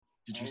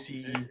Did you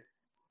see?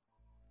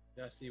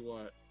 Let's see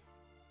what.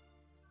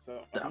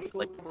 So That I'm was just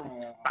like, looking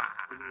for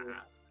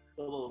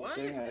the little What?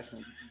 thing I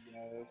sent you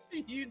guys.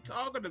 What are you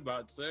talking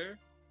about, sir?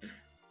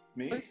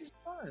 Me? PlayStation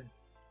 5.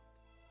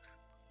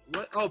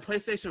 What? Oh,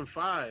 PlayStation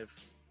 5.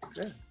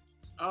 Yeah.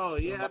 Oh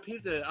yeah, I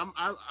peeped it.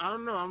 I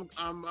don't know.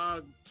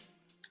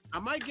 I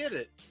might get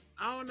it.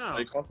 I don't know.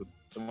 It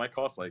might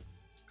cost like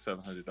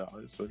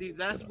 $700. But, See,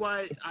 that's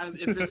why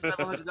if it's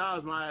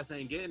 $700, my ass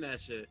ain't getting that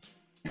shit.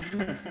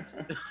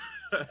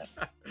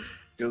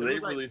 Because they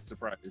released the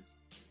price.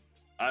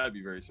 I'd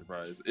be very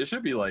surprised. It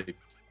should be like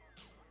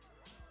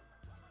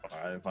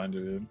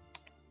 500.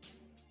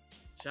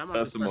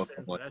 That's the most.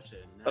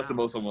 That's the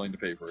most I'm willing to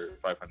pay for it.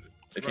 500.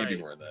 It can't be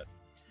more than that.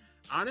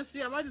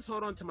 Honestly, I might just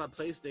hold on to my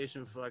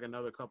PlayStation for like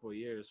another couple of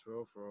years,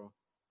 for real.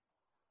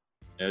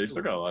 Yeah, you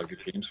still got a lot of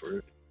good games for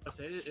it. I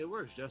say it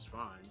works just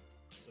fine.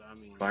 So I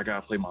mean, But I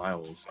gotta play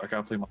Miles. I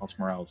gotta play Miles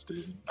Morales,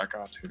 dude. I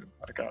got to.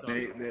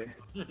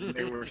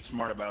 They were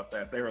smart about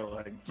that. They were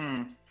like,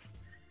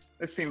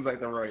 this seems like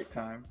the right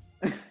time.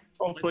 I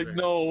was like,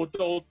 no,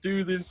 don't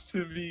do this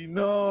to me,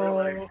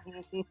 no.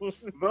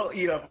 They'll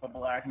eat up a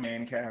black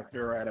man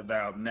character right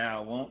about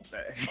now, won't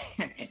they?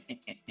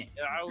 Yeah,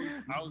 I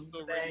was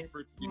so ready for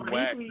it to be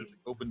whack because they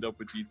opened up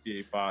with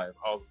GTA 5.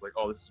 I was like,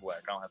 oh, this is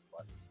whack. I don't have to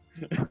buy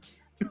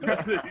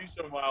this. Then you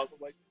show Miles. I was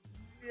like,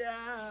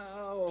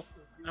 yeah.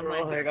 I'm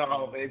like,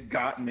 oh, they've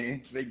got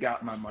me. They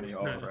got my money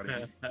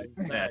already.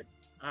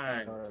 All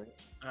right.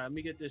 Let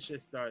me get this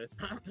shit started.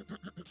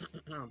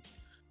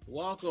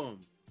 Welcome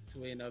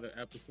to another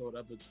episode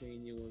of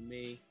Between You and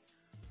Me,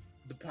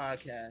 the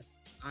podcast.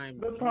 I'm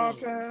the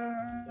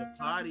podcast. The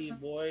potty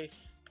boy,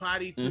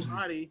 potty to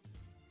hottie.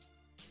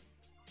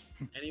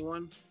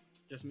 Anyone?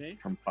 Just me?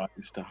 From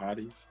potties to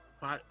hotties.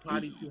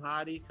 Potty to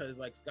hottie, because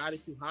like Scotty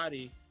to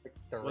hottie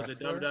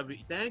was a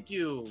WWE. Thank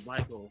you,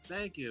 Michael.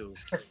 Thank you.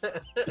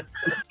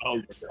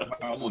 Oh,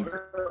 someone's.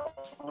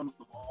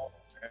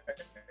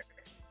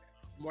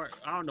 Mark,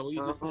 I don't know what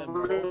you just said,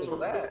 Mark.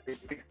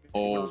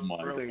 Oh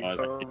my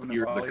god! I can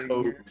hear the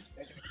code.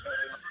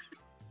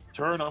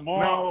 Turn them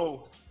off.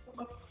 No.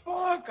 What the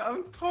fuck?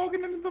 I'm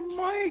talking into the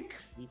mic.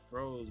 You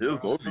froze. It was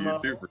bro. both of you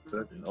too for a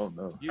second. Oh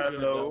no. You good,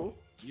 Hello. though.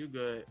 You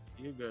good.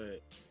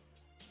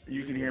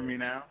 You can hear me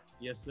now?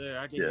 Yes, sir.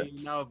 I can hear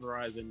you now,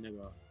 Verizon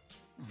nigga.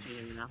 Can you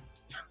hear me now?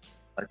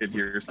 I could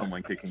hear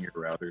someone kicking your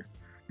router.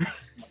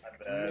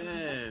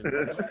 Man.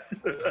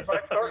 If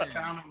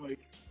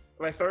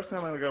I start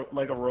sounding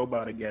like a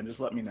robot again, just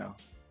let me know.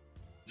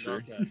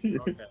 Sure.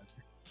 Okay.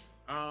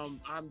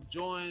 I'm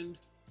joined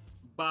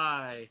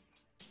by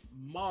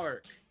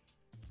Mark,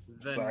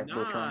 the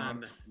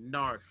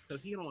non-narc,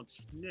 because he don't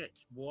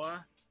snitch, boy.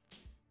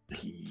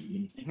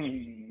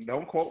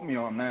 Don't quote me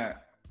on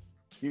that.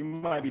 You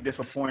might be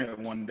disappointed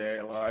one day,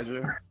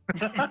 Elijah.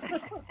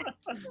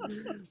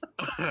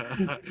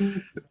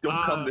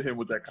 Don't come to him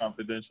with that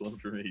confidential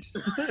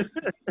information.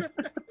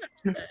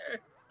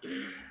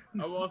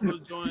 I'm also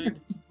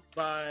joined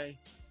by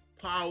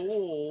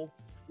Paul.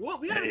 Well,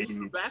 we have a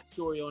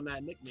backstory on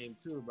that nickname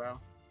too, bro.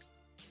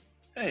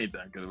 Ain't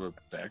that good of a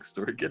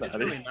backstory. Get out of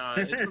really here. not.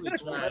 It's really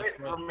trash. Let it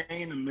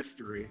remain a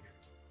mystery.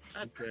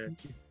 That's fair.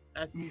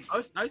 I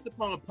used to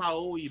call him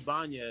Paul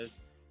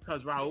Ibanez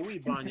because Raul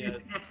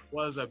Ibanez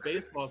was a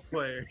baseball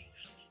player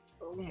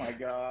Oh my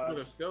god. for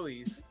the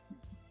Phillies.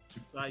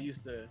 So I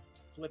used to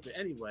flip it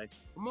anyway.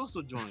 I'm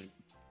also joined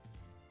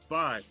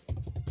by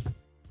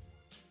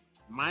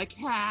Mike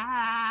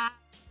Hat.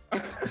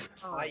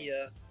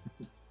 Hiya.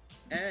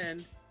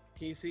 And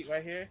can you see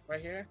right here,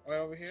 right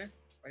over here,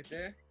 right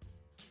there?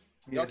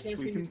 Y'all can't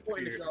see me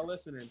pointing if y'all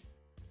listening,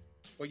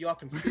 but y'all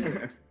can feel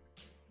it.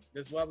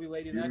 This lovely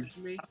lady next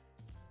to me,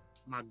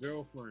 my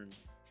girlfriend.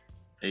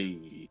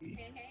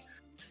 Hey.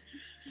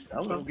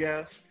 Hello,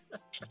 guest.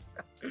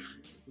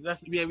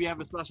 We have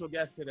a special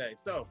guest today.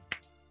 So,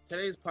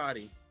 today's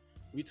potty,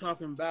 we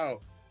talking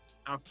about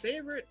our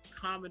favorite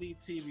comedy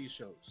TV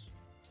shows.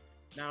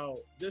 Now,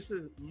 this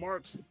is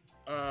Mark's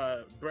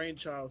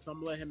brainchild, so I'm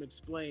gonna let him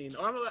explain.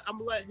 Or I'm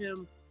gonna let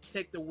him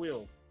take the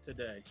wheel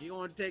today. He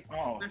gonna take.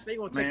 They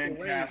gonna take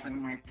the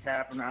reins.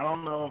 Captain. I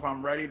don't know if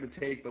I'm ready to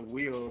take the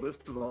wheel. This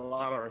is a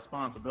lot of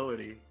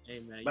responsibility. Hey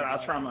man, but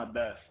I'll try my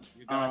best.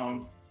 You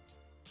got this.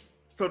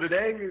 So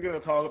today we're going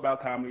to talk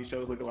about comedy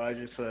shows, like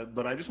Elijah said,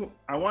 but I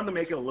wanted to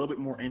make it a little bit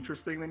more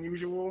interesting than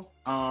usual,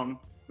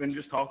 than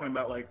just talking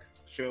about like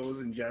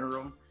shows in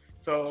general.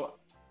 So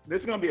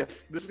this is going to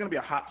be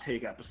a hot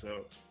take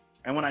episode,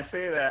 and when I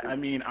say that, I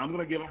mean I'm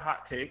going to give a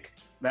hot take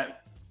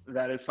that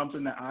is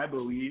something that I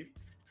believe,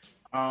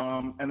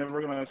 and then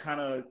we're going to kind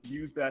of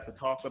use that to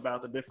talk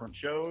about the different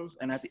shows.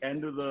 And at the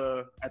end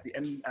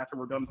after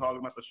we're done talking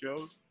about the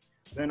shows,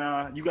 then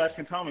you guys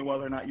can tell me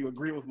whether or not you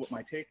agree with what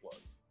my take was.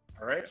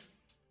 All right.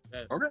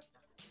 Okay.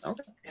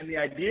 And the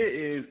idea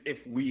is,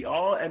 if we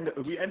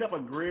end up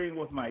agreeing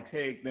with my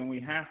take, then we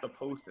have to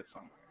post it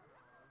somewhere.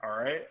 All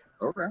right.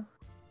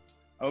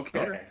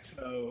 Okay.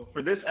 So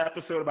for this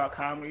episode about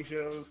comedy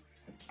shows,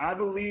 I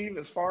believe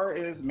as far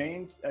as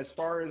main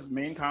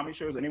comedy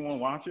shows anyone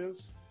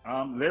watches,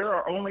 there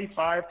are only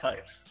 5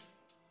 types.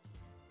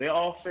 they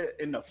all fit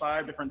into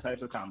 5 different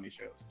types of comedy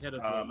shows. Yeah,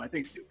 that's right. I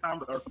think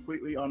sitcoms are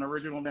completely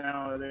unoriginal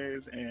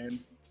nowadays, and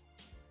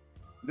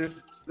this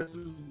is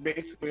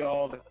basically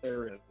all that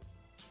there is.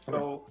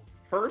 So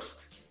first,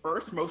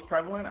 most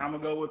prevalent, I'm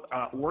gonna go with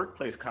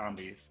workplace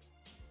comedies.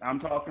 I'm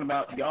talking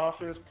about The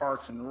Office,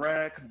 Parks and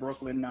Rec,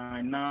 Brooklyn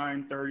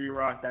Nine-Nine, 30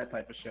 Rock, that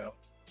type of show.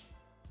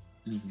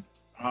 Mm-hmm.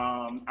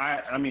 I'm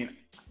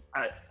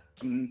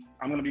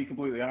going to be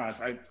completely honest.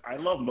 I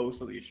love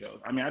most of these shows.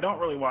 I mean, I don't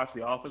really watch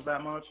The Office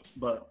that much,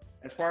 but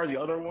as far as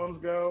the other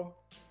ones go,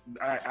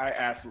 I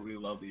absolutely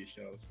love these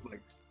shows.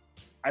 Like,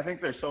 I think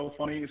they're so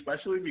funny,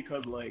 especially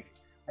because, like,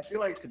 I feel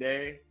like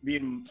today,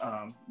 being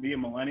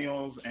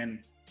millennials, and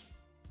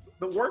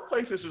the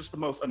workplace is just the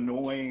most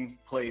annoying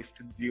place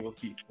to deal with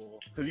people,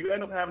 because you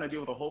end up having to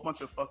deal with a whole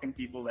bunch of fucking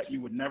people that you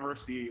would never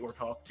see or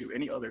talk to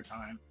any other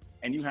time.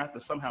 And you have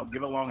to somehow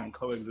get along and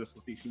coexist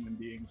with these human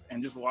beings.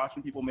 And just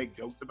watching people make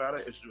jokes about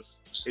it, it's just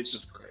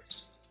great.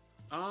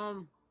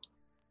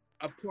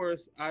 Of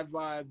course, I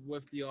vibe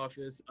with The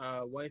Office.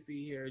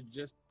 Wifey here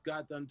just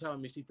got done telling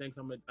me she thinks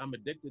I'm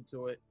addicted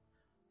to it.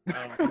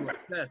 I'm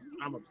obsessed.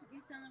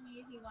 He's telling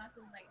me he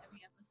watches like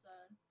every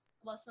episode.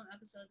 Well, some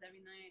episodes every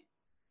night.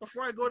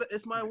 Before I go to,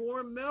 it's my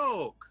warm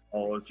milk.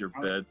 Oh, it's your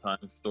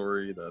bedtime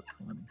story. That's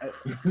funny.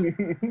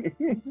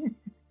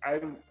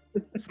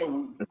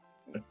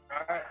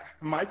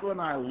 Michael and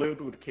I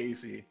lived with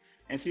Casey,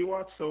 and she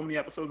watched so many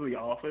episodes of The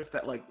Office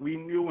that, like, we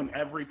knew when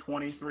every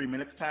 23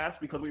 minutes passed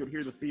because we would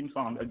hear the theme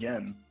song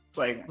again. It's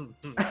like,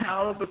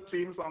 how is the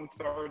theme song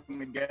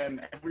starting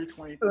again every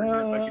 23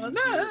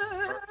 minutes?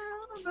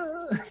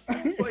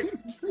 It's like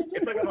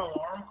an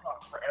alarm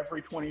clock for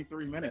every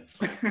 23 minutes.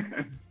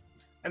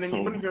 And then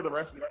you wouldn't hear the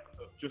rest of the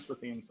episode, just the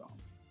theme song.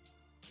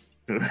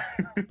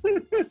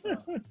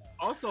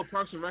 Also,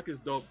 Parks and Rec is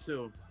dope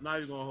too. Not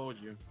even gonna hold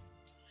you.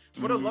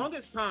 For the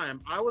longest time,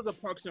 I was a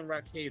Parks and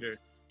Rec hater.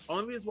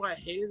 Only reason why I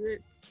hated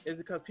it is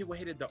because people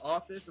hated The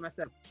Office, and I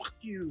said, "Fuck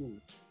you,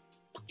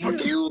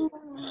 Fuck you!"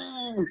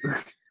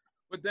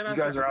 But then you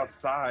guys are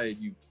outside,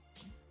 you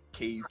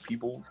cave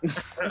people.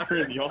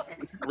 We're in the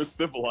office. We're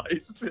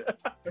civilized.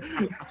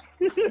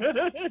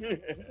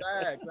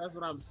 That's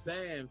what I'm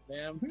saying,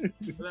 fam.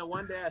 But then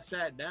one day I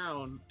sat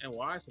down and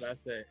watched it. I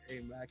said,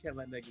 "Hey man, I can't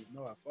let niggas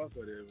know I fuck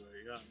with it."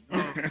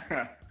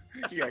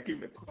 You gotta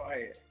keep it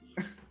quiet.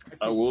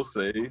 I will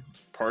say,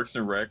 Parks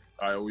and Rec,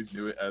 I always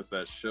knew it as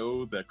that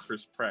show that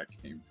Chris Pratt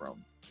came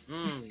from.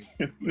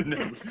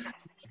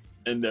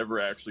 And never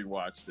actually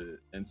watched it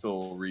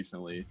until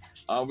recently.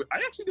 I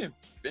actually didn't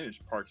finish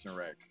Parks and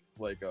Rec.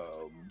 Like,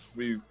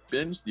 we've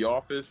binged The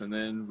Office and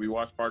then we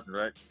watched Parks and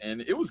Rec,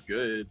 and it was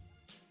good.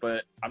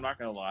 But I'm not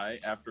gonna lie,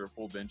 after a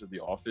full binge of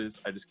The Office,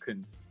 I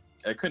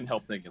couldn't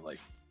help thinking, like,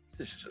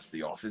 this is just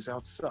The Office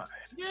outside.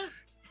 Yeah.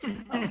 I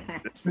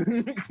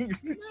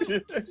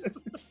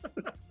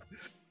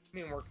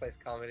mean, workplace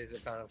comedies are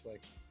kind of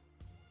like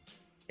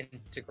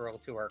integral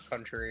to our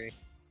country.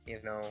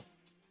 You know,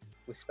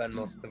 we spend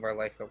most of our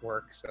life at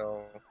work,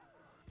 so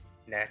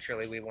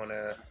naturally we want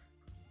to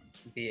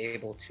be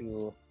able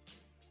to,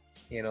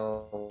 you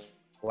know,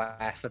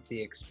 laugh at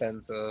the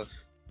expense of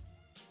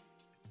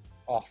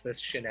office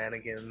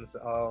shenanigans.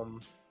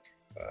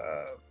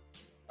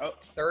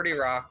 30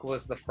 Rock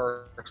was the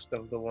first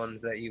of the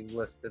ones that you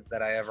listed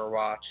that I ever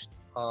watched.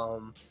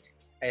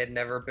 I had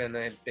never been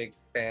a big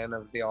fan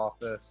of The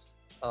Office.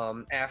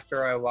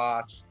 After I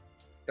watched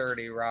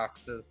 30 Rock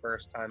for the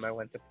first time, I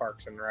went to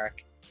Parks and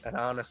Rec, and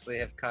honestly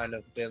have kind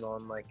of been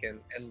on like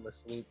an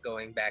endless loop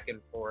going back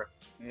and forth.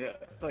 Yeah,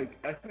 like,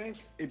 I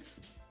think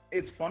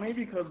it's funny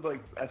because,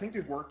 like, I think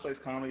these workplace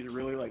comedies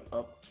really like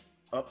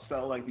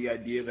upsell like the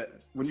idea that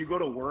when you go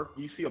to work,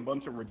 you see a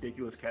bunch of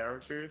ridiculous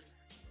characters,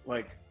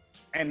 like,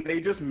 and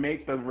they just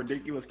make the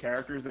ridiculous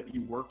characters that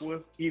you work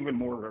with even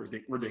more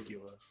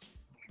ridiculous.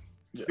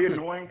 Yeah. The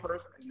annoying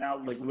person is now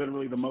like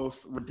literally the most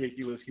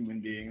ridiculous human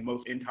being, the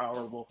most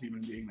intolerable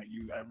human being that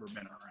you've ever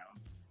been around.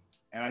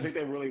 And I think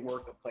they really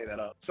work to play that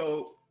up.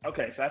 So,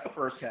 okay, so that's the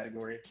first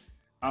category.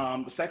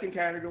 The second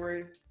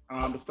category,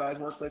 besides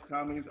workplace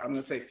comedies, I'm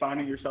going to say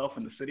Finding Yourself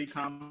in the City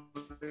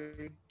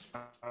comedy.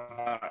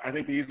 I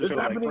think these are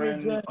like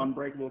Friends,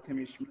 Unbreakable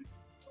Kimmy Schmidt,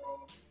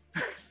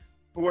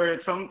 where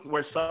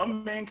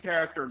some main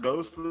character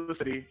goes to the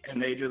city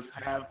and they just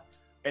have,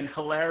 and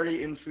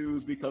hilarity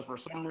ensues because for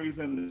some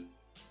reason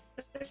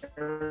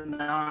they're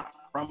not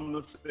from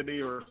the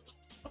city or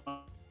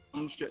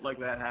some shit like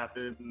that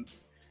happens.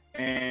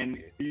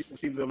 And you can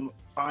see them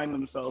find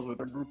themselves with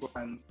a group of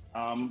friends,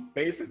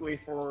 basically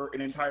for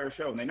an entire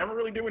show. And they never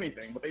really do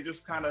anything, but they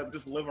just kind of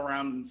just live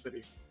around in the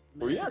city.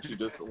 Well, he actually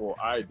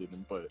I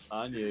didn't, but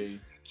Anya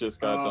just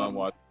got done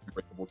watching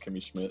Unbreakable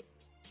Kimmy Schmidt.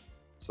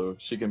 So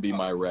she can be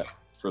my rep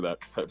for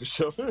that type of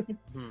show.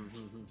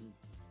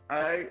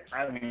 I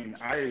mean,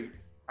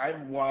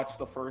 I've watched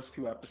the first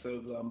 2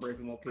 episodes of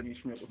Unbreakable Kimmy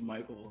Schmidt with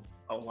Michael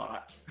a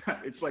lot.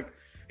 It's like,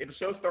 the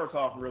show starts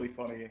off really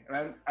funny,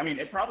 and I mean,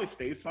 it probably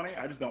stays funny.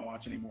 I just don't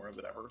watch any more of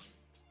it ever.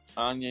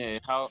 Anya,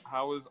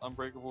 how is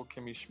Unbreakable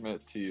Kimmy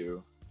Schmidt to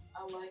you?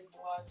 I like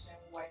watching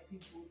white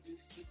people do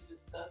stupid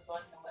stuff so I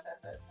can laugh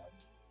at them.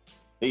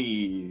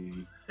 Hey.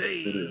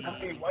 Hey. I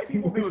mean, white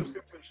people do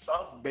stupid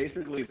stuff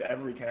basically to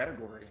every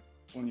category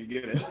when you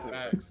get into it.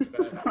 Facts,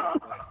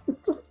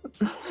 facts.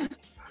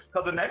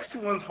 So the next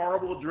one's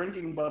horrible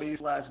drinking buddy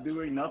 /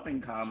 doing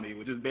nothing comedy,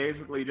 which is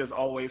basically just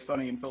Always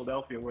Sunny in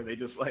Philadelphia, where they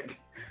just like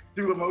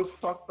do the most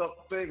fucked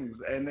up things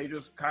and they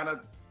just kind of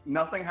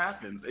nothing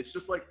happens. It's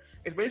just like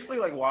it's basically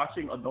like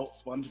watching adult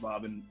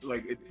SpongeBob, and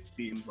like it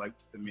seems like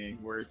to me,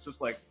 where it's just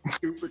like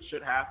stupid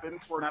shit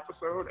happens for an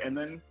episode, and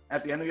then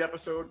at the end of the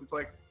episode, it's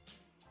like,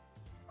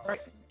 all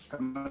right,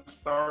 I'm gonna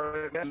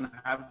start again and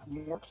have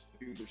more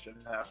stupid shit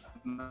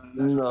happen.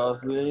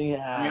 Nothing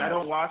I mean, I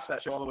don't watch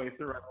that show all the way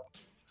through.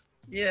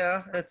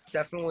 Yeah, it's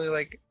definitely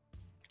like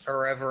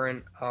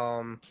irreverent.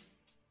 I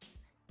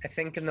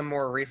think in the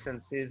more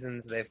recent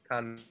seasons they've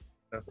kind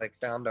of like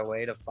found a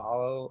way to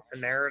follow a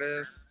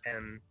narrative,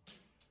 and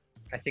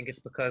I think it's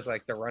because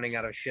like they're running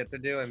out of shit to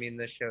do. I mean,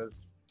 this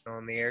show's been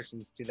on the air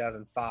since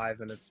 2005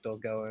 and it's still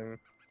going.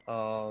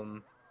 But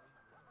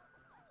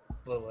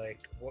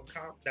like,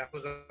 that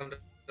was under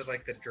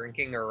like the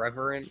drinking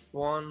irreverent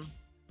one.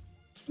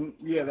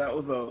 Yeah, that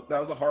was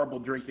a horrible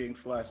drinking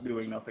 /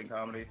 doing nothing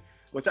comedy,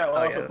 which I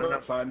also put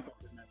Seinfeld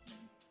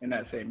in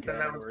that same category. Then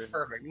that was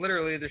perfect.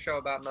 Literally the show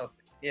about nothing.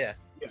 Yeah.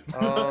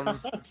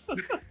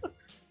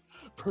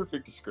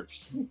 Perfect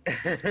description.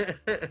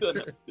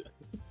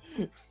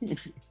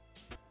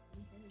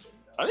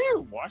 I didn't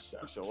even watch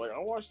that show. Like I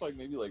watched like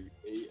maybe like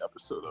 8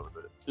 episodes of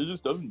it. It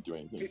just doesn't do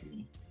anything for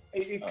me.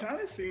 It kind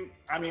of seems.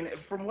 I mean,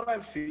 from what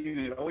I've seen,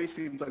 it always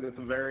seems like it's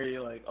a very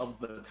like of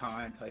the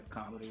time type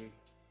comedy.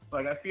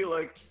 Like I feel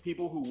like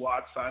people who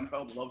watch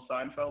Seinfeld love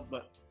Seinfeld,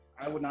 but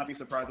I would not be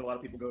surprised if a lot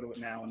of people go to it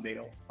now and they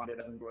don't find it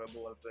as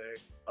enjoyable as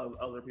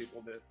other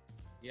people did.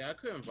 Yeah, I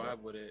couldn't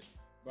vibe with it,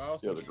 but I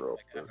also the girl.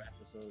 like half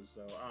episodes,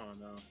 so I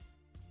don't know.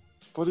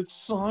 But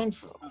it's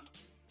Seinfeld.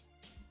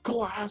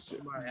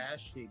 Classic. My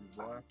ass cheeks,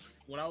 boy.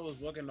 When I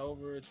was looking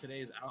over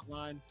today's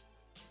outline,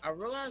 I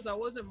realized I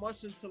wasn't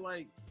much into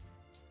like,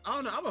 I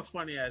don't know, I'm a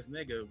funny ass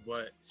nigga,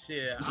 but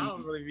shit, I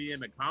don't really be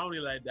into comedy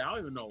like that. I don't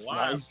even know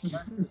why.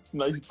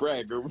 Nice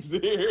brag over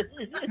there.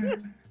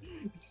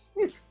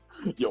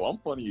 Yo, I'm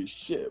funny as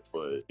shit,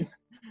 but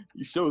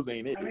these shows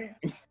ain't it.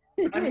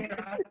 I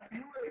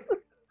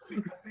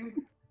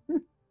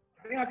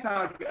think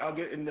I'll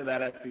get into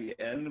that at the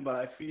end, but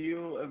I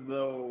feel as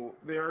though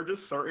there are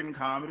just certain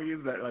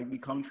comedies that like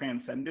become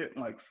transcendent,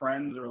 like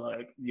Friends or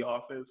like The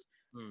Office,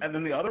 and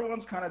then the other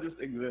ones kind of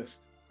just exist.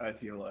 I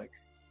feel like.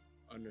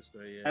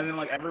 Understood. Yeah. And then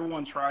like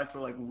everyone tries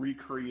to like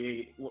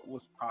recreate what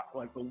was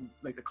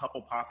the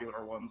couple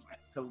popular ones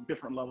to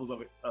different levels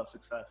of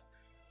success.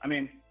 I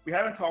mean, we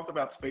haven't talked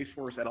about Space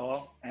Force at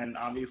all, and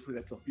obviously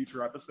that's a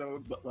future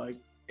episode, but like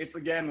it's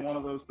again one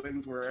of those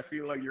things where I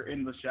feel like you're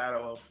in the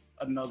shadow of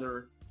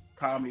another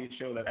comedy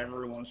show that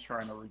everyone's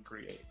trying to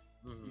recreate.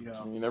 You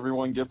know? I mean,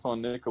 everyone gets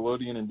on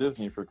Nickelodeon and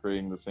Disney for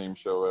creating the same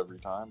show every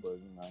time, but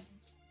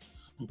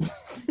you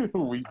know,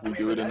 we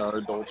do it in our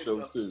adult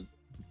shows too.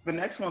 The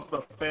next one's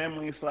the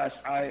family /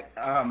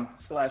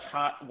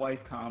 hot wife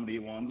comedy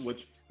ones,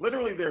 which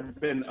literally there have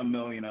been a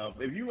million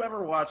of. If you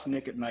ever watch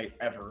Nick at Night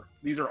ever,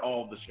 these are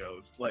all the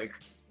shows. Like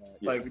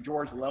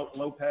George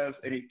Lopez,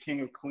 any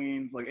King of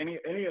Queens, like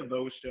any of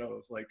those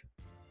shows. Like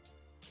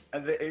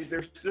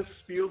there just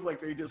feels like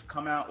they just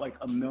come out like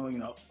a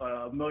million of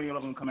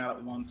them come out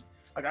at once.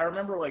 Like I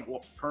remember like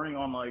turning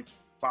on like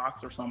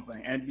Fox or something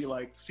and it'd be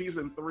like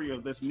season 3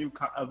 of this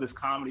this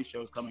comedy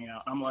show is coming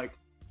out. I'm like,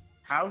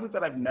 how is it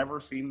that I've never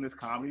seen this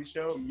comedy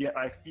show, yet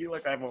I feel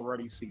like I've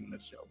already seen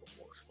this show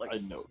before? Like, I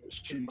know this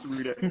shit. In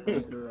 3 different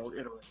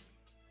iterations.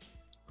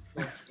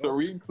 So are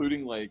we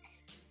including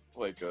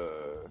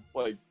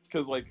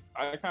because like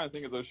I kind of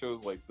think of those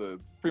shows like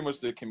pretty much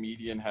the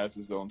comedian has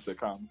his own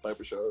sitcom type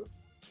of show,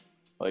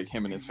 like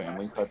him and his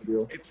family type of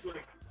deal. It's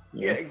like,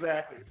 yeah,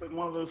 exactly. It's like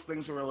one of those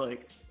things where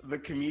like the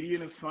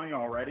comedian is funny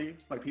already,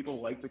 like people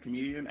like the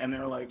comedian, and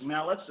they're like,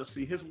 now let's just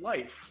see his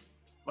life.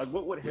 Like,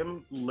 what would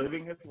him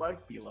living his life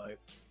be like?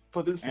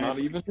 But it's not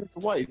even his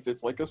life.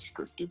 It's like a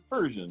scripted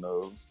version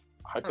of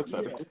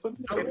hypothetical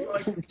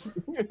scenarios.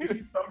 Like,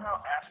 he's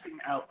somehow acting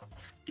out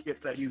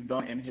skits that he's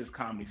done in his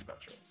comedy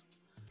specials.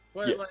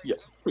 But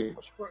pretty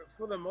much.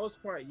 For the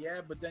most part,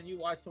 yeah. But then you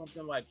watch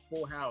something like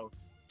Full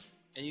House,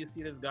 and you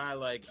see this guy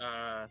like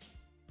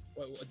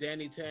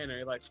Danny Tanner.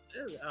 You're like,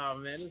 oh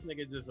man, this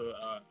nigga just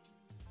a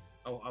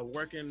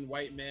working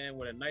white man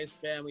with a nice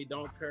family,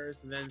 don't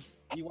curse, and then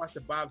you watch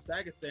the Bob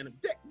Saget stand-up,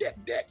 dick.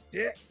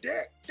 You're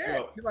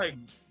like,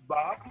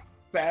 Bob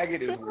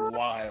Saget is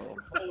wild.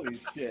 Holy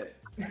shit.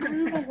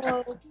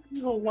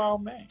 He's a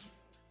wild man.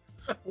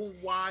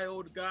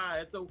 Wild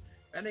guy.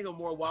 That nigga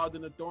more wild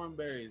than the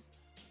Thornberrys.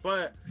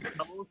 But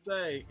I will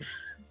say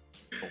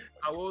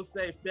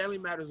Family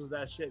Matters was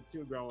that shit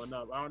too growing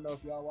up. I don't know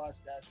if y'all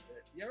watched that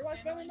shit. You ever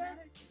watch Family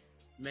Matters?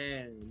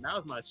 Man, that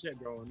was my shit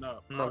growing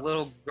up. And the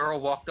little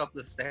girl walked up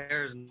the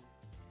stairs and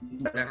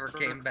never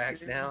came back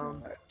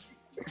down.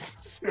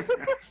 That's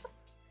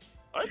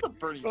a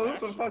pretty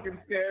Those are fucking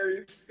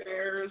scary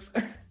stairs.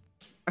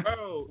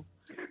 Bro,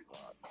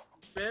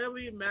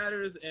 Family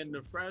Matters and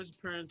The Fresh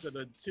Prince are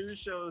the two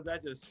shows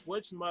that just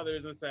switched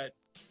mothers and said,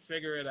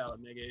 "Figure it out,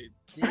 nigga."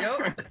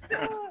 Yep.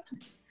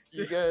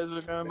 You guys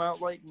are come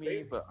out like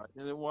me, but I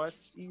didn't watch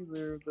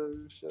either of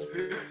those shows.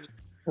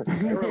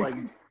 They were like,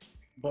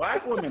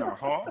 black women are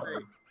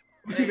hard.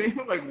 They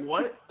were like,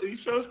 what? These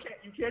shows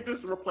you can't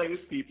just replace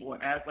people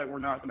and act like we're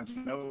not going to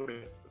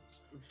notice.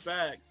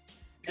 Facts.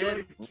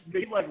 And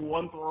they like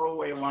one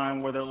throwaway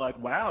line where they're like,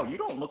 wow, you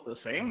don't look the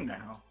same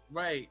now.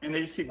 Right. And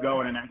they just keep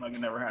going and act like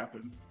it never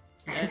happened.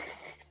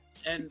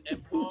 And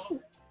Paul,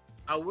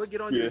 I would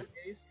get on your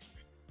case,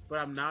 but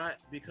I'm not,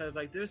 because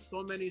like there's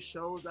so many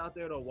shows out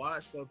there to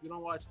watch. So if you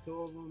don't watch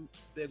two of them,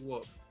 big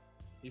whoop.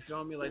 You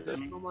feel me? Like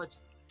there's so much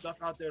stuff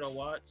out there to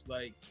watch.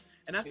 Like,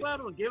 and that's why I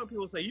don't get when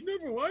people say, "You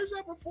never watched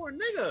that before,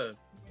 nigga."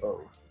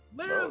 Oh.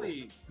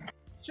 Literally.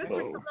 Shit's been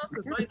coming out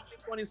since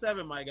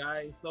 1927, my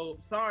guy. So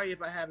sorry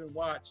if I haven't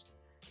watched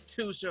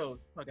two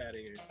shows. Fuck out of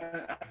here.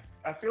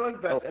 I feel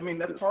like that. I mean,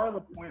 that's part of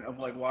the point of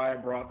like why I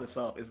brought this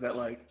up is that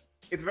like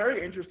it's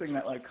very interesting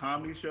that like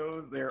comedy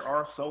shows, there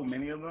are so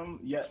many of them,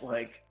 yet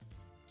like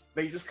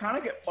they just kind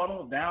of get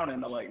funneled down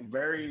into like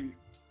very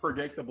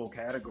predictable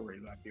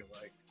categories. I feel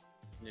like.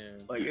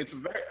 Yeah. Like it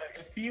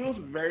feels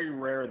very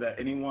rare that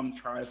anyone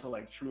tries to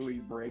like truly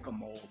break a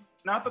mold.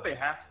 Not that they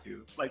have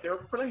to. Like there are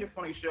plenty of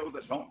funny shows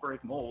that don't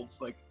break molds.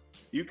 Like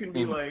you can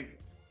be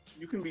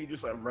you can be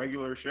just a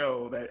regular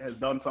show that has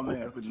done something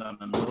that's been done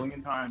a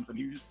million times and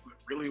you just do it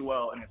really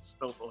well and it's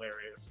still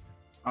hilarious.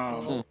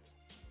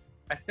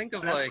 I think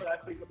of that's like what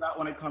I think about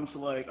when it comes to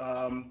like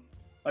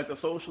the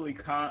socially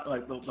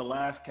the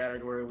last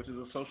category, which is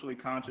a socially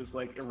conscious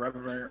like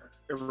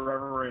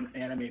irreverent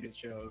animated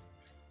shows.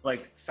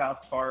 Like South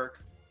Park,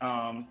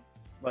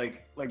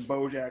 like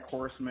BoJack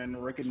Horseman,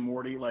 Rick and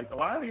Morty. Like a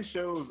lot of these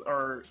shows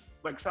are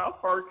like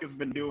South Park has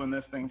been doing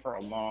this thing for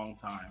a long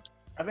time.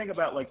 I think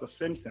about like The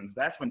Simpsons.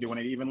 That's been doing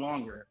it even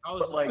longer. I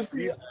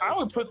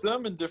would put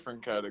them in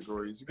different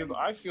categories because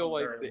I feel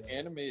like the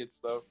animated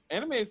stuff,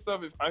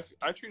 if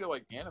I treat it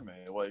like anime.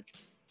 Like,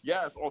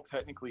 yeah, it's all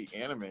technically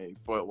anime,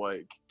 but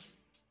like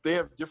they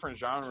have different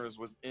genres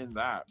within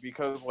that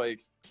because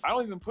like I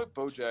don't even put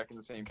BoJack in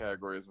the same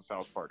category as the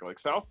South Park. Like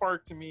South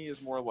Park to me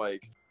is more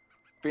like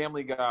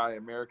Family Guy,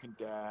 American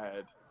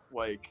Dad,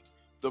 like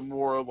the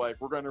more like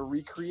we're gonna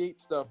recreate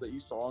stuff that you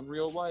saw in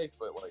real life,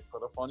 but like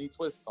put a funny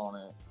twist on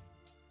it.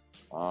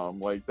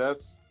 Like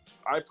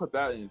I put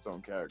that in its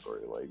own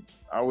category. Like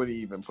I wouldn't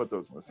even put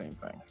those in the same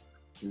thing,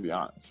 to be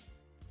honest.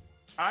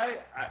 I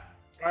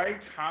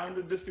kind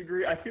of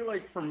disagree. I feel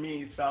like for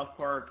me, South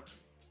Park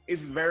is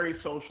very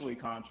socially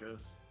conscious.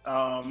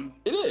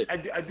 It is.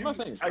 I'm not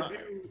saying it's not.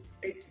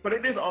 But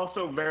it is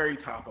also very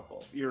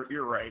topical.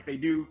 You're right. They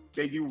do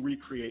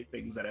recreate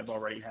things that have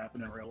already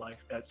happened in real life.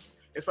 That's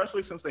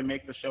especially since they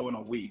make the show in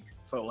a week.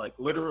 So like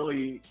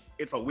literally,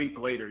 it's a week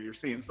later. You're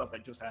seeing stuff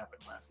that just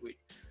happened last week.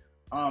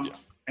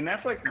 And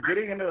that's like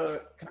getting into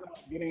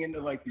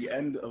like the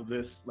end of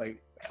this like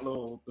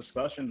little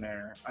discussion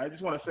there. I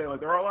just want to say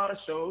like there are a lot of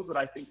shows that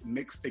I think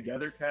mix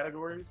together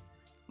categories.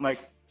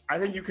 Like I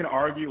think you can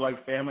argue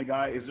like Family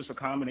Guy is just a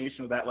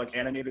combination of that like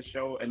animated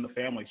show and the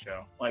family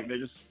show. Like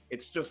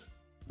it's just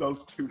those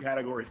two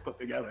categories put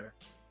together.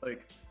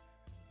 Like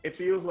it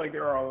feels like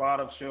there are a lot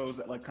of shows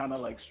that like kind of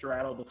like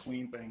straddle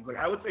between things. Like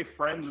I would say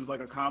Friends is like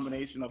a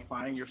combination of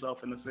finding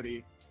yourself in the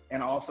city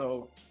and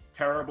also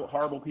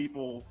horrible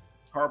people,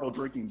 horrible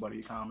drinking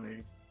buddy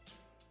comedy.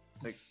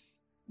 Like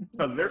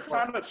because they're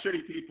kind of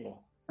shitty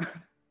people.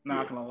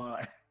 Not gonna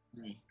lie.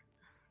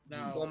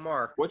 Now, well,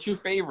 Mark, What's your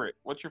favorite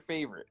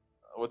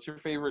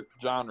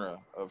genre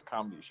of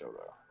comedy show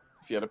though?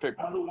 If you had to pick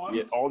one.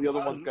 Yeah, all the other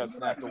ones got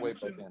snapped away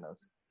by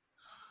Thanos.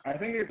 I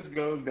think it just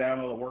goes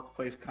down to the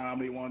workplace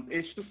comedy ones.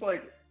 It's just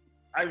like,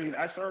 I mean,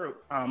 I started,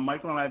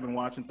 Michael and I have been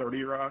watching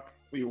 30 Rock.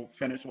 We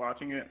finished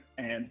watching it,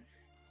 and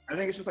I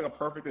think it's just like a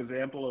perfect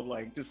example of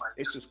like,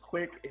 it's just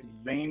quick, it's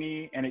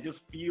zany, and it just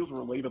feels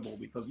relatable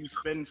because you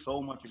spend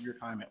so much of your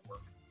time at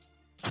work.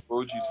 What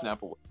would you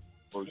snap away?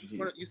 What would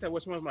you you said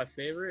which one was my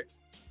favorite?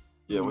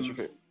 Yeah, what's your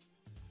favorite?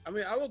 I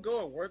mean, I would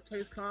go with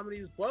workplace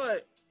comedies,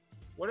 but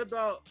what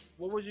about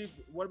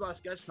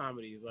sketch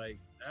comedies like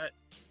that?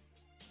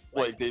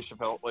 Like Dave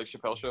Chappelle, like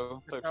Chappelle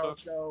Show type stuff?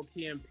 Show,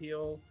 Key and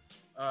Peele,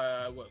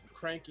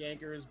 Crank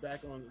Yankers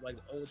back on like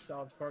old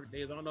South Park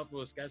days. I don't know if it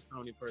was sketch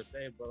comedy per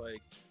se, but like,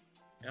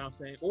 you know what I'm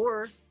saying?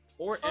 Or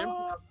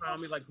improv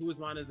comedy like Whose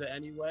Line Is It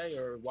Anyway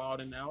or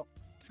Wild and Out.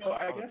 So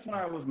I guess when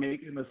I was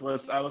making this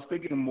list, I was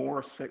thinking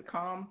more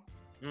sitcom.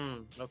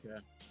 Okay.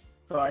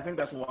 So I think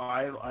that's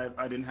why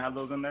I didn't have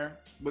those in there.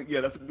 But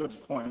yeah, that's a good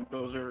point.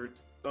 Those are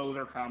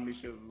comedy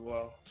shows as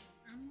well.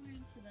 I'm more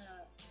into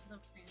the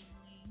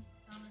family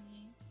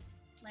comedy,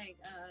 like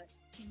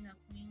King of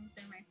Queens.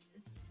 They're my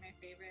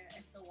favorite.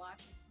 I still watch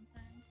it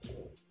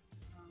sometimes.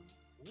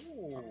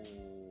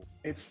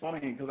 It's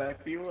funny because I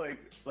feel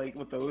like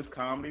with those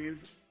comedies,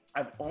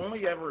 I've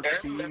only ever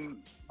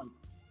seen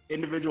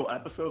individual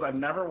episodes. I've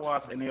never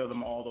watched any of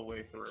them all the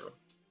way through.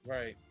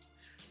 Right.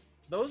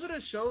 those are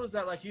the shows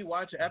that like you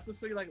watch an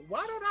episode, you're like,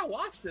 why don't I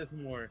watch this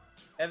more?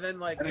 And then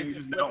like And it then you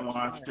just don't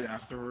watch it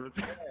afterwards.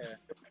 Yeah.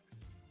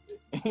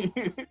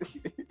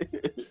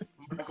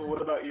 Michael,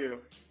 what about you?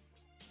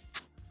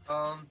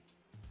 Well,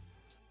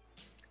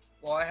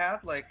 I had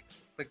like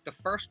the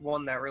first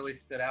one that really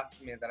stood out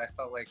to me that I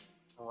felt like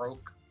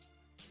broke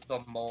the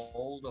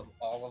mold of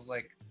all of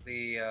like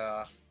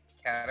the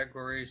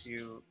categories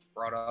you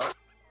brought up.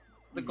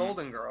 The Mhm.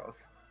 Golden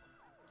Girls.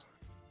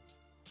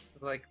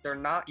 It's like they're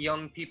not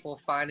young people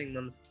finding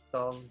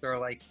themselves. They're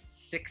like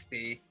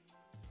 60.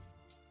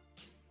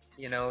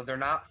 You know, they're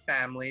not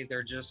family.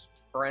 They're just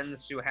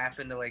friends who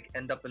happen to like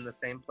end up in the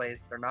same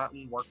place. They're not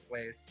in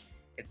workplace.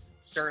 It's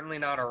certainly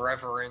not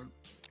irreverent.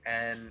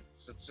 And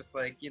so it's just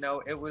like, you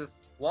know, it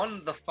was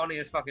the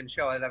funniest fucking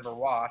show I've ever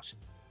watched.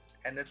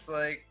 And it's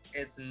like,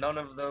 it's none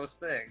of those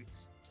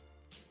things.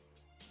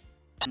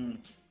 Mm.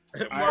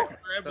 Mark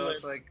So Tremblay.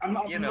 it's like, I'm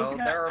you know,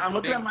 looking at- there I'm are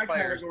looking big at my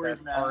players categories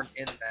that now. aren't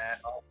in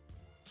that.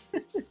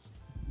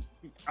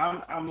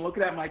 I'm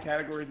looking at my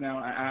categories now,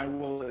 and I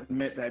will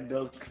admit that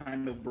does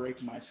kind of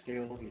break my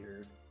scale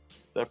here.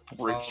 That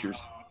breaks your.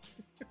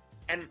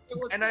 And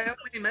I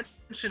only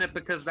mention it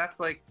because that's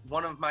like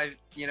one of my,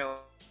 you know,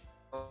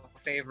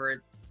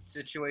 favorite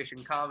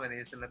situation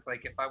comedies, and it's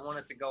like if I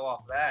wanted to go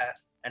off that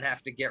and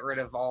have to get rid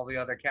of all the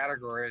other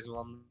categories,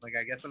 well, like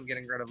I guess I'm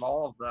getting rid of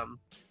all of them.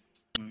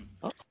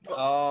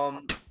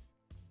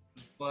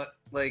 But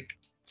like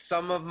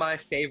some of my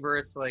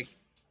favorites like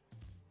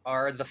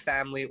are the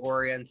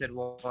family-oriented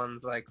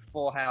ones. Like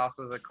Full House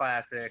was a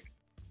classic.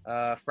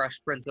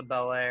 Fresh Prince of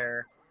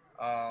Bel-Air.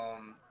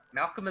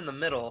 Malcolm in the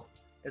Middle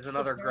is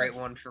another great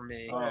one for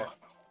me.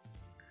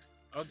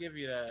 I'll give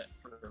you that.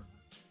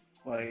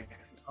 Like,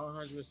 I'll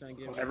 100% give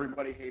you that.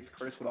 Everybody Hates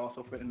Chris would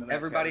also fit into that.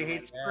 Everybody category.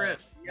 Hates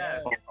Chris.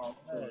 Yes. Also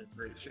a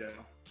great show.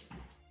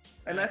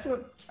 And that's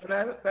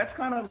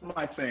kind of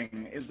my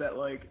thing, is that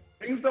like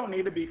things don't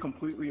need to be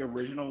completely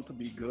original to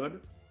be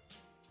good,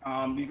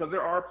 because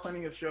there are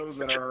plenty of shows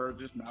that are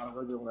just not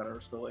original that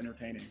are still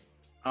entertaining,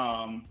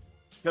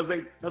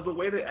 because the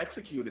way they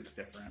execute it's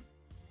different.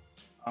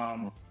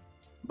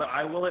 But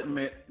I will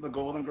admit the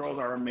Golden Girls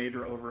are a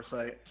major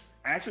oversight.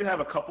 I actually have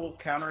a couple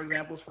counter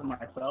examples for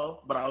myself,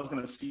 but I was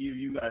gonna see if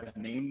you guys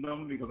named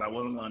them because I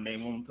wasn't gonna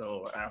name them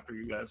until after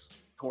you guys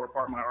tore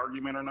apart my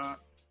argument or not.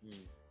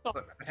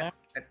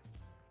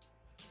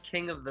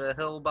 King of the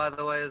Hill, by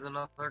the way, is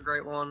another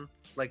great one.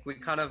 Like we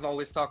kind of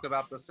always talk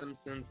about The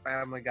Simpsons,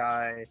 Family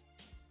Guy,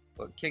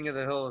 but King of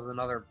the Hill is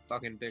another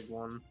fucking big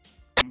one.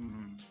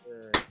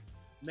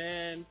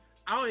 Man,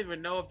 I don't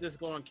even know if this is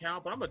going to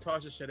count, but I'm gonna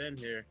toss this shit in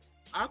here.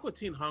 Aqua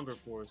Teen Hunger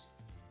Force.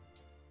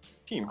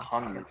 Team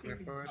Hunger.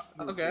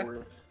 Okay.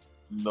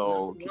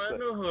 No. Run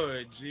the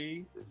hood,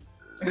 G.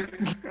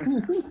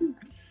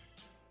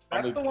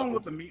 That's the one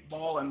with the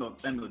meatball and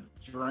the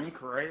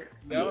drink, right?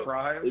 And the Yep.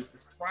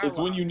 fries. It's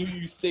when you knew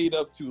you stayed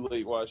up too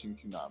late watching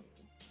Toonami.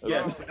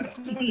 Yes.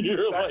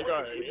 You're like,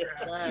 all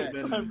right,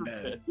 Bad. time for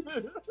bed.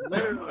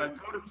 Literally,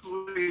 go to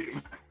sleep.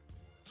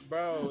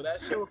 Bro,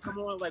 that shit would come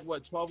on like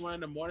what 12 in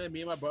the morning.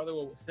 Me and my brother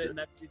would sit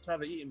next to each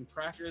other eating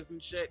crackers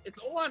and shit. It's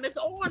on, it's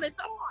on, it's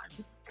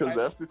on. Because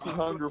after Team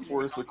Hunger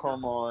Force would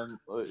come on,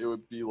 it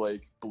would be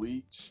like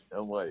Bleach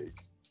and like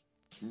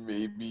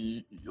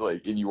maybe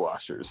like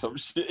Inuyasha or some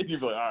shit. And you'd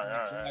be like, all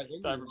right,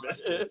 time for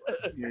bed.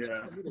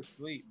 Yeah. Go to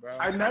sleep, bro.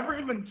 I never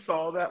even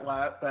saw that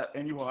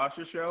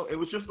Inuyasha show. It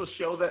was just a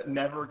show that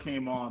never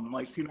came on.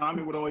 Like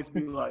Toonami would always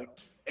be like,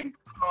 and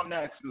on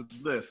next is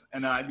this,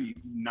 and I'd be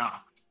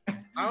knocked.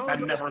 I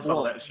never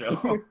saw that show.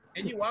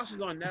 And you watch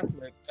it on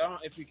Netflix. I don't know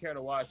if you care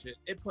to watch it.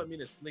 It put me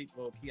to sleep,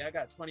 low key. I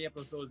got 20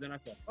 episodes in. I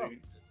said, fuck this.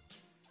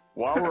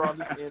 While we're on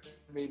this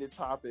animated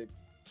topic,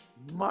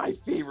 my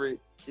favorite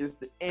is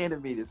the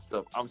animated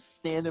stuff. I'm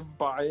standing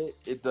by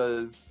it.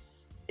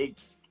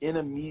 It's in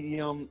a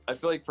medium. I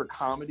feel like for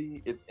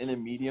comedy, it's in a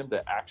medium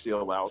that actually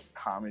allows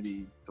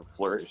comedy to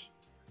flourish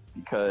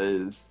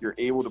because you're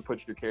able to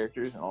put your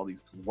characters in all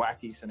these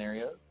wacky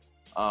scenarios.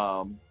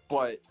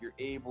 But you're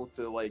able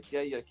to like,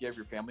 you have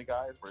your Family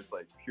Guys where it's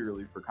like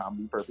purely for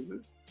comedy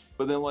purposes.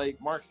 But then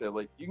like Mark said,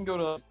 like you can go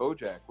to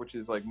BoJack, which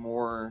is like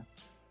more,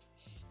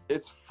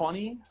 it's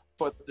funny,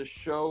 but the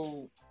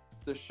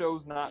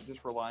show's not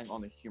just relying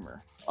on the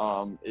humor.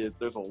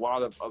 There's a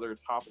lot of other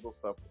topical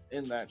stuff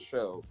in that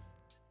show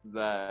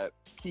that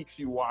keeps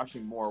you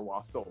watching more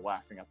while still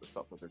laughing at the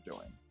stuff that they're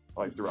doing,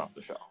 like throughout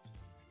the show.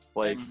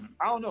 Like,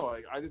 I don't know,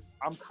 like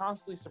I'm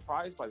constantly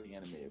surprised by the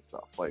animated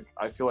stuff. Like,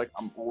 I feel like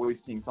I'm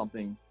always seeing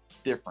something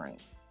different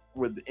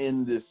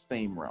within this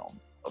same realm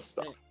of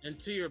stuff. And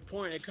to your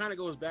point, it kind of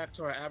goes back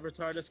to our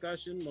Avatar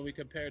discussion when we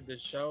compared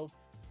this show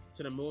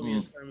to the movie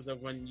in terms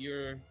of when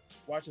you're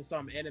watching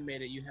something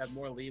animated, you have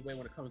more leeway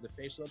when it comes to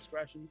facial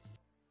expressions.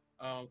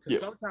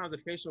 Because sometimes the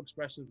facial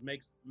expressions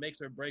makes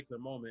or breaks a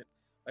moment.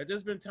 Like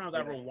there's been times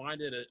I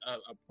rewinded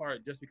a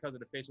part just because of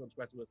the facial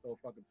expression was so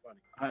fucking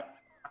funny.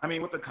 I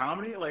mean, with the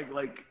comedy, like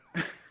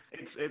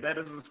that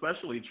is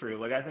especially true.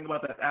 Like I think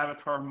about that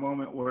Avatar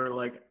moment where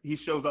like he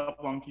shows up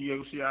on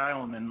Kyoshi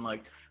Island and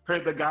like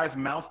the guy's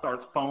mouth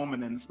starts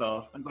foaming and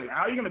stuff. And it's like,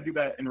 how are you gonna do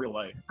that in real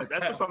life? Like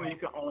that's just something you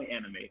can only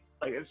animate.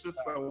 Like it's just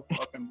so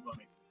fucking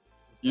funny.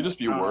 You just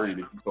be worried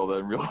if you saw that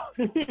in real life.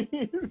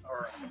 All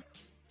right.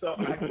 So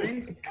I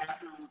think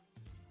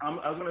I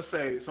was gonna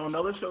say, so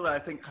another show that I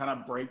think kind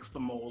of breaks the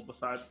mold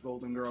besides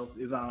Golden Girls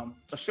is a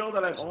show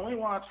that I've only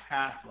watched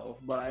half of,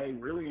 but I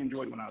really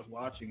enjoyed when I was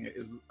watching it.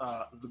 Is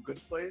The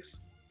Good Place.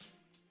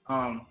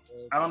 I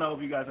don't know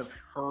if you guys have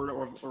heard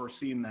or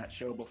seen that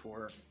show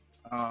before.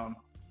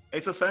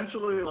 It's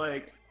essentially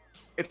like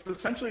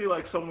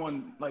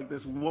someone, like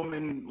this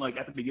woman, like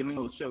at the beginning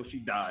of the show she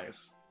dies,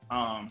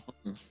 and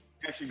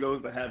she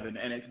goes to heaven,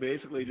 and it's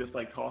basically just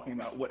like talking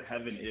about what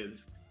heaven is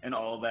and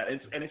all of that.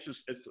 It's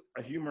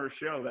a humorous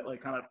show that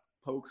like kind of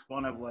pokes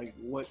fun of like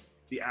what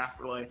the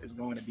afterlife is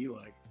going to be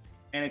like.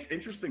 And it's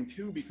interesting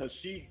too because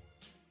she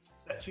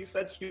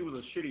said she was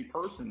a shitty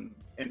person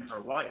in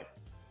her life,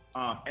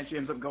 and she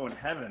ends up going to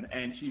heaven,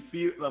 and she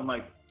feels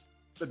like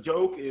the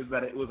joke is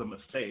that it was a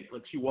mistake,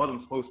 like she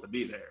wasn't supposed to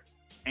be there,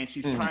 and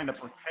she's trying to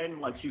pretend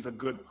like she's a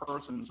good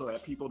person so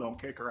that people don't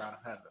kick her out of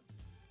heaven,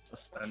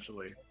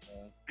 essentially.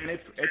 And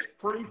it's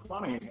pretty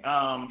funny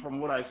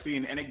from what I've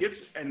seen,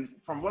 and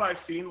from what I've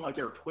seen, like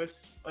there are twists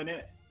in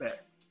it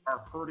that are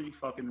pretty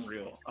fucking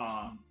real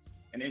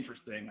and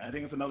interesting. I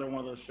think it's another one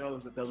of those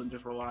shows that doesn't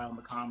just rely on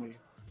the comedy,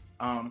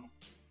 and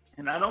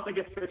I don't think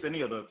it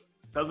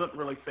doesn't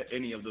really fit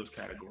any of those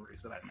categories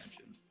that I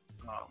mentioned.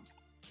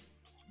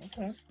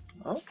 Okay.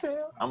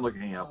 I'm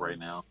looking it up right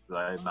now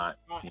because I have not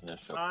seen this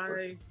show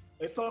before.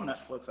 It's on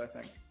Netflix, I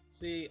think.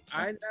 See,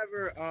 I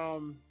never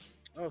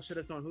oh shit,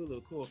 it's on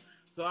Hulu. Cool.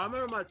 So I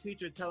remember my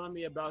teacher telling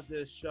me about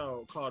this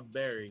show called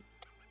Barry.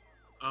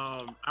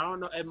 I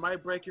don't know, it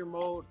might break your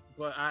mold,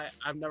 but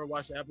I've never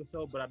watched the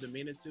episode, but I've been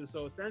meaning to.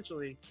 So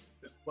essentially,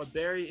 what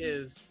Barry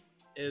is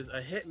a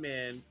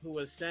hitman who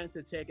was sent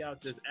to take out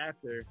this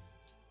actor,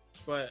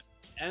 but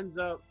ends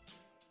up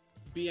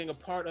being a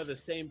part of the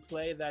same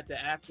play that the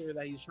actor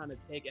that he's trying to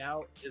take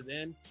out is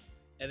in,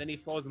 and then he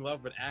falls in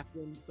love with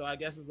acting. So I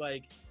guess it's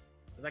like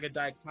a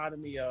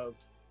dichotomy of,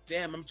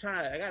 damn, I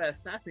gotta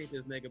assassinate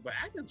this nigga, but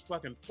acting's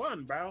fucking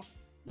fun, bro.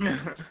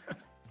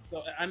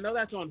 So I know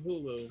that's on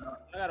Hulu.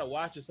 I gotta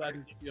watch it so I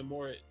can give you a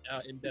more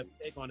in-depth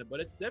take on it, but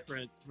it's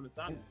different from the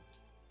sound.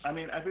 I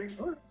mean, I think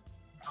it's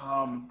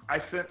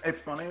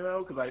funny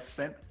though, because I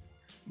sent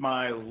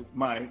my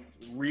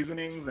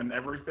reasonings and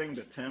everything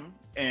to Tim,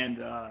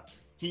 and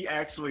he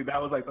actually,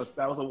 that was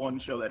the one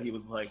show that he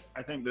was like,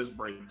 I think this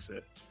breaks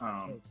it.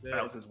 That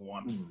was his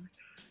one.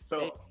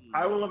 So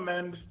I will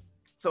amend.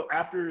 So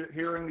after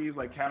hearing these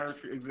like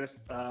counterpoints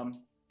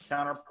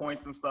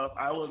and stuff,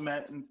 I will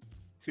amend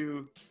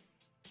to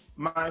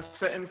my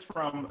sentence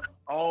from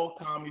all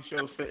comedy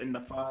shows fit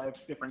into 5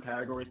 different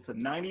categories to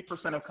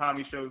 90% of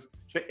comedy shows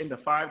fit into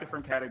 5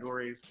 different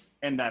categories,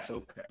 and that's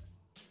okay.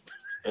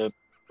 It's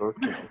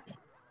okay.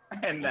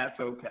 And that's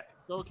okay.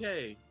 It's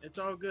okay. It's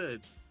all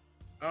good.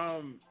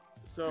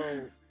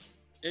 So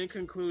in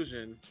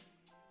conclusion,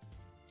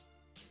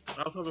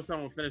 I was hoping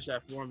someone would finish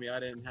that for me. I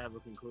didn't have a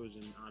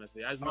conclusion,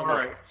 honestly. I just all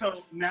right.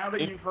 So now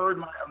that you've heard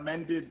my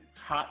amended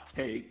hot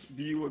take,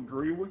 do you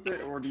agree with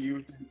it, or do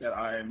you think that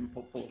I am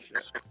full of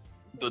shit?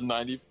 The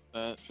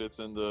 90% fits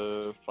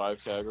into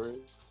 5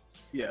 categories?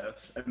 Yes,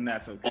 and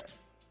that's okay.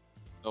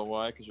 Know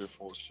why? Because you're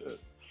full of shit.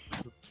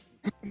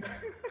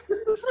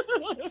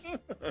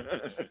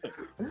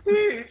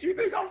 Steve, you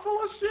think I'm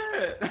full of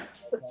shit?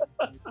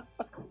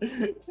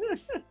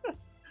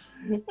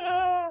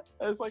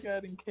 It's like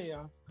adding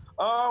chaos.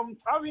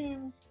 I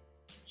mean,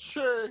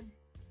 sure.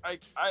 I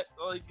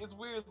like, it's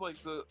weird. Like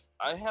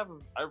I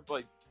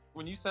like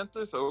when you sent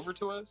this over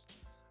to us,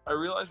 I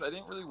realized I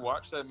didn't really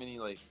watch that many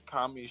like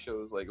comedy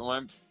shows. Like when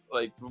I'm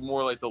like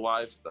more like the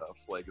live stuff.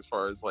 Like as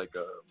far as like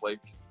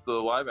the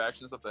live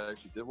action stuff that I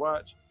actually did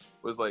watch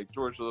was like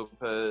George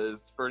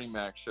Lopez, Bernie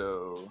Mac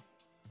show.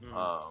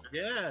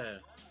 Yeah,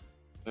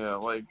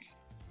 like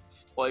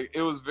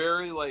it was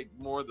very like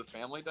more the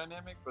family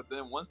dynamic, but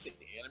then once the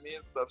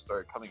animated stuff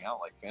started coming out,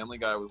 like Family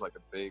Guy was like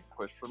a big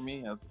push for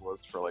me, as it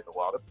was for like a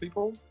lot of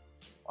people.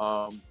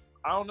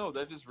 I don't know,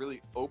 that just really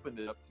opened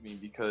it up to me,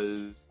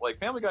 because like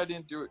Family Guy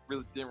didn't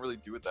really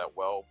do it that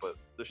well, but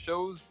the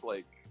shows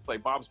like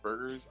Bob's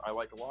Burgers I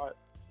like a lot.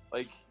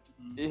 Like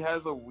it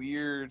has a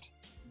weird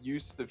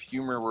use of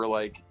humor where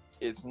like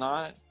it's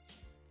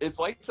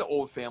like the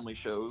old family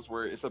shows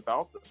where it's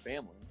about the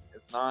family.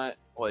 It's not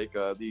like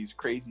these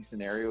crazy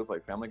scenarios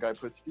like Family Guy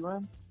puts you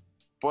in,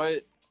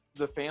 but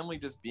the family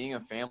just being a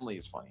family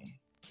is funny,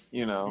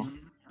 you know?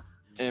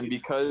 And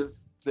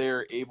because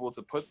they're able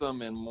to put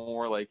them in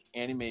more like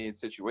animated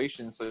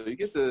situations, so you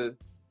get a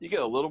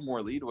little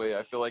more leadway.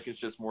 I feel like the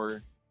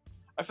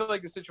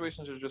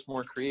situations are just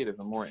more creative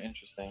and more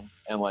interesting,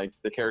 and like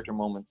the character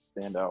moments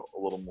stand out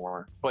a little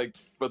more. But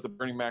the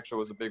Bernie Mac show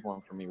was a big one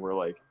for me, where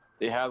like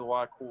they had a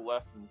lot of cool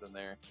lessons in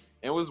there,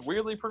 and it was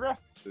weirdly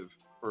progressive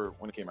for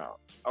when it came out.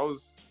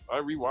 I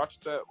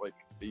rewatched that like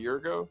a year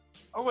ago.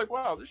 I was like,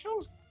 wow, this show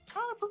is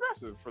kind of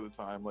progressive for the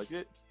time. Like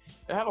it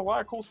had a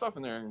lot of cool stuff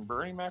in there, and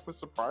Bernie Mac was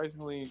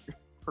surprisingly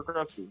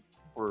progressive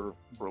for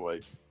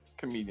like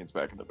comedians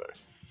back in the day.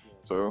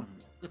 So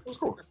it was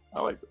cool.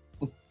 I liked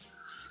it.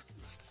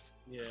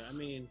 Yeah, I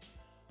mean,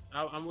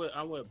 I'm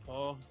with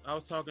Paul. I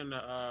was talking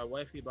to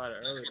Wifey about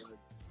it earlier.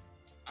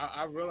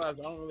 I realized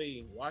I don't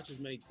really watch as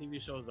many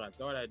TV shows as I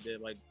thought I did.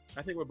 Like,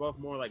 I think we're both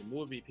more like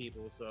movie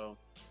people, so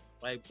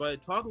like.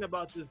 But talking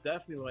about this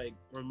definitely like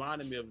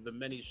reminded me of the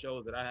many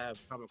shows that I have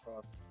come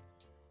across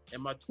in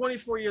my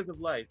 24 years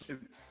of life.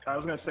 I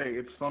was gonna say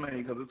it's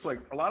funny because it's like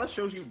a lot of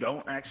shows you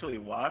don't actually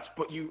watch,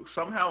 but you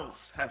somehow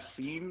have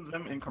seen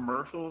them in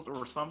commercials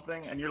or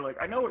something, and you're like,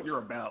 I know what you're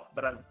about,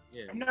 but I've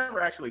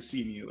never actually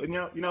seen you. And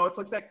you know, it's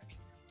like that.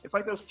 It's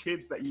like those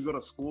kids that you go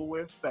to school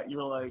with that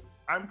you're like,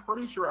 I'm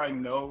pretty sure I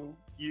know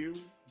you,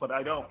 but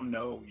I don't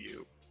know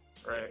you,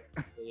 right?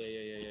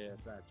 Yeah.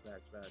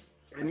 Facts.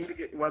 I need to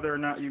get whether or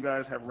not you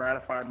guys have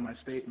ratified my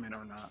statement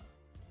or not.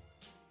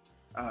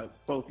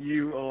 Both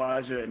you,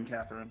 Elijah, and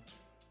Catherine.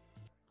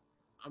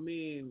 I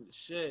mean,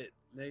 shit,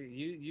 nigga,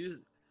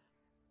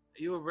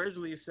 you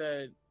originally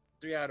said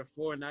 3 out of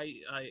 4. Now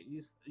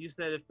you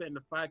said it fit in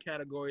the 5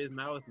 categories.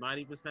 Now it's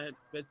 90%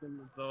 fits in.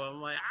 So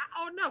I'm like,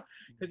 I don't know,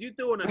 because you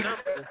threw in a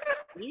number.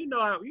 You know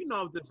I'm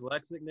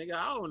dyslexic, nigga.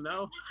 I don't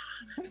know.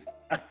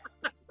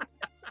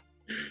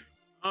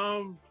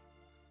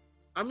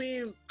 I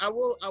mean, I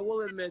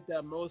will admit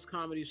that most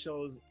comedy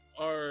shows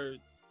are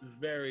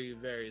very,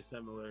 very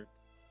similar.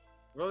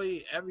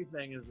 Really,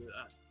 everything is.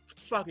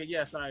 Fuck it.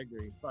 Yes, I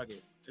agree. Fuck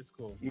it. It's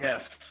cool.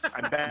 Yes,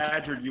 I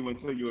badgered you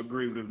until you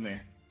agreed with me.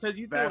 Because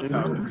you thought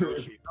I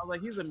was like,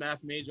 he's a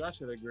math major. I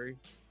should agree.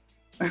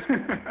 What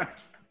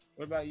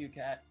about you,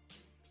 Kat?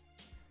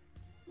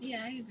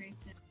 Yeah, I agree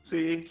too.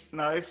 See,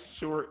 nice,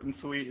 short, and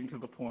sweet, and to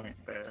the point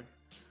there.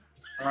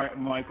 All right,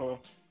 Michael.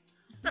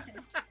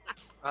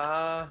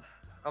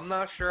 I'm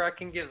not sure I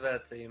can give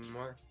that to you,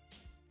 Mark.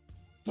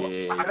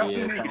 Yeah,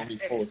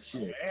 sounds full of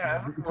shit.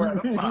 Yeah,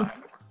 that's fine.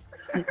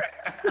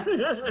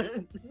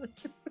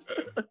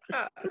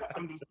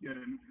 I'm just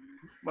kidding.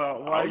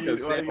 Well, I was gonna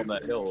stand on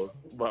that hill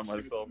by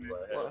myself.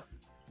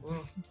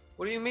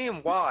 What do you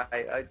mean? Why?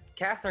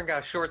 Catherine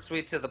got short,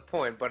 sweet, to the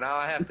point, but now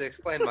I have to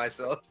explain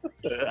myself.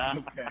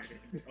 Okay.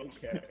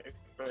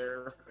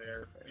 Fair.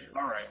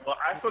 All right. Well,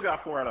 I still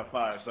got 4 out of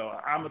 5, so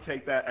I'm gonna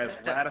take that as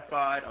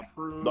ratified,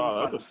 approved. No,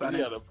 that's a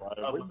 3 out of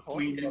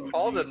 5.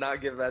 Paul did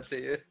not give that to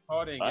you.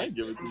 Paul didn't I didn't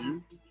give it to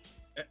you.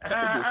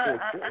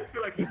 I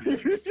feel like you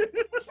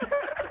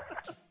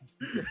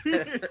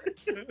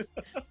did.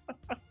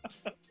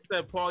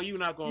 Said, Paul, you're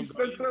not going to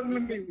go. So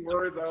many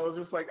words, I was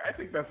just like, I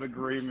think that's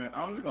agreement.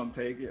 I'm just going to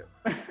take it.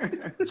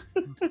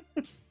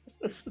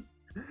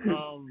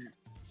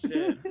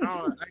 Shit.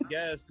 I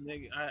guess,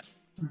 nigga.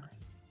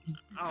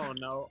 I don't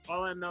know.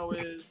 All I know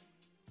is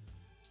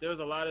there's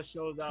a lot of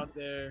shows out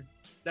there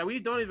that we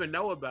don't even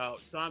know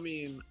about. So, I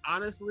mean,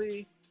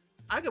 honestly,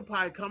 I could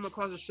probably come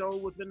across a show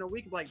within a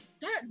week like,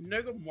 that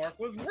nigga Mark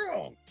was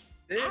wrong.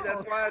 Yeah,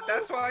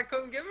 that's why I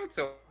couldn't give it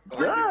to him.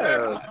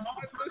 Yeah.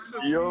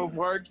 Yo,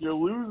 Mark, you're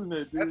losing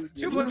it, dude. That's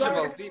too much of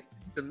a leap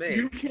to me.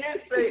 You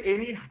can't say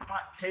any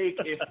hot take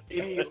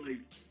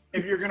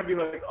if you're gonna be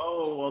like,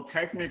 oh, well,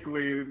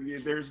 technically,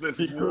 there's this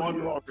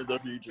one for the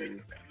future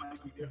that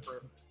might be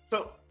different.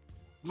 So,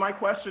 my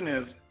question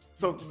is,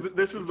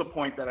 this is the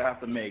point that I have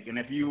to make, and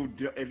if you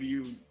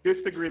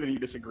disagree, then you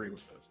disagree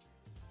with this.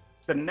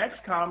 The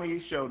next comedy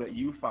show that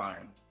you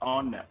find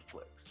on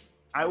Netflix,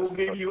 I will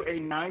give you a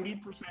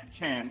 90%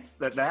 chance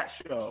that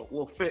show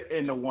will fit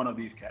into one of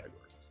these categories.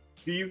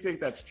 Do you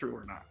think that's true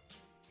or not?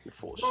 You're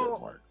full of shit,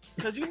 Mark.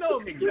 Because you know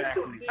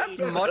exactly.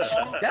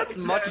 That's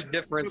much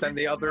different than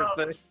the other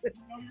thing.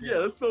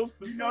 Yeah, that's so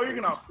specific. You know you're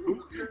gonna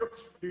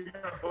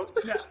boot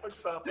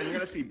Netflix up and you're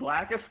gonna see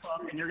Black as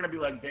Fuck and you're gonna be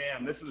like,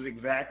 damn, this is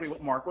exactly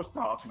what Mark was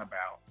talking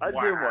about. I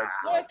did watch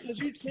that. Because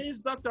you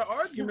changed up the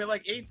argument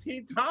like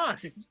 18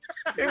 times.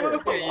 It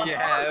was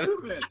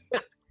argument.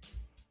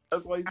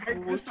 That's why he's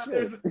full of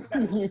shit.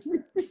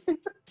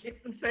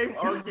 It's the same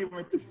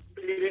argument, just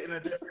state it in a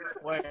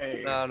different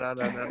way. No.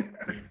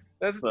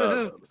 This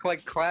is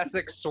like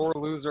classic sore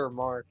loser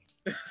Mark.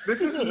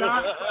 This is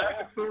not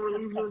classic sore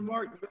loser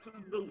Mark. This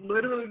is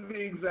literally the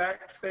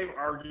exact same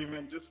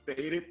argument, just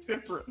stated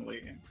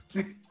differently.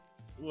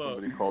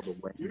 Look,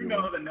 you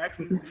know the next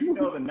comedy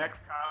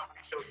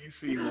show you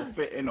see will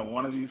fit into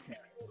one of these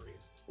categories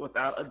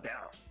without a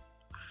doubt.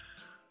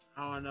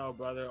 I don't know,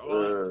 brother.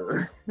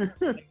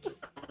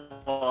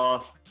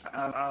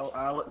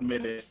 I'll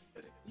admit it.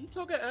 You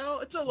took an L.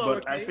 It's a lower.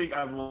 But I think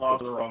I've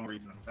lost for the wrong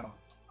reason. So.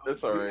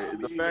 That's all right.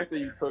 The fact that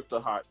you took the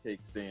hot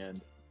take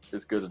stand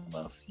is good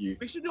enough. We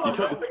should do Don't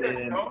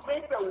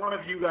think that one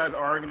of you guys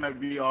are going to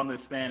be on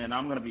this stand, and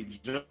I'm going to be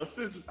just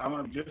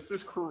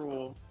as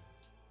cruel.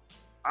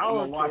 I'm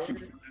going to watch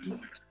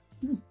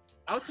you.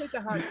 I'll take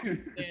the hot take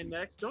stand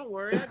next. Don't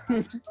worry,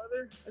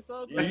 brother. It's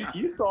all good.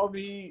 You saw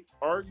me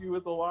argue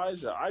with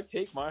Elijah. I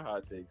take my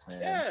hot takes, man.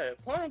 Yeah,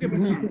 Paul don't give a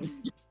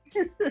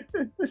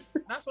fuck.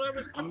 That's what I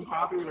was.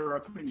 Unpopular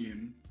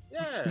opinion.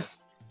 Yeah.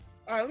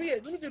 All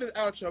right, let me do this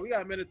outro. We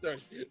got a minute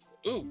 30.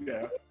 Ooh.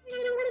 Yeah.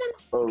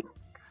 Oh,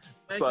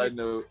 Thank side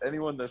note: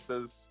 anyone that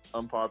says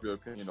unpopular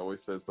opinion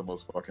always says the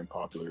most fucking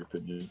popular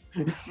opinion.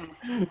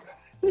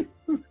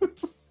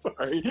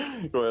 Sorry.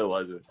 Go ahead,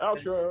 Elijah.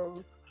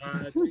 Outro.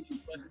 Thank you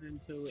for listening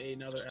to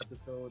another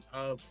episode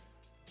of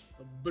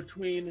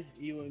Between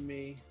You and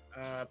Me.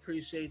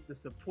 Appreciate the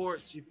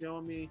support. You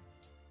feel me?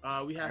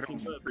 We I had some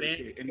don't good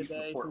appreciate bands any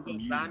today. support Some from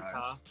good you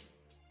banter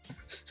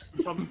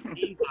from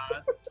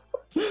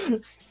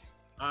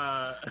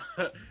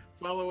Izaz.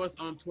 Follow us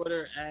on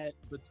Twitter at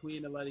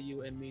Between the Letter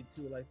U and Me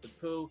Too, like the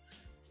poo.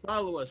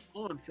 Follow us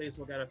on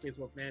Facebook at our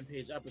Facebook fan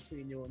page at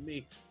Between You and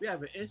Me. We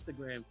have an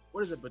Instagram.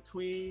 What is it?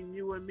 Between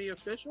You and Me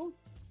Official?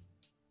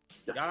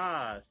 Yes.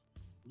 Guys,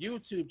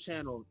 YouTube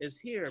channel is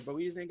here, but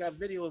we just ain't got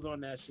videos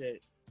on that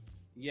shit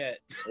yet.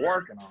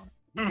 Working on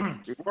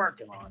it. We're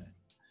working on it.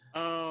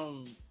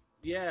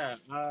 Yeah.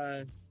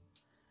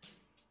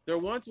 There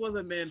once was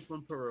a man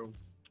from Peru.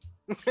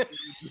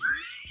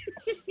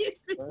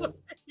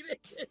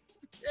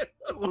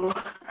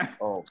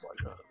 Oh my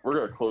god. We're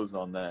gonna close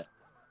on that.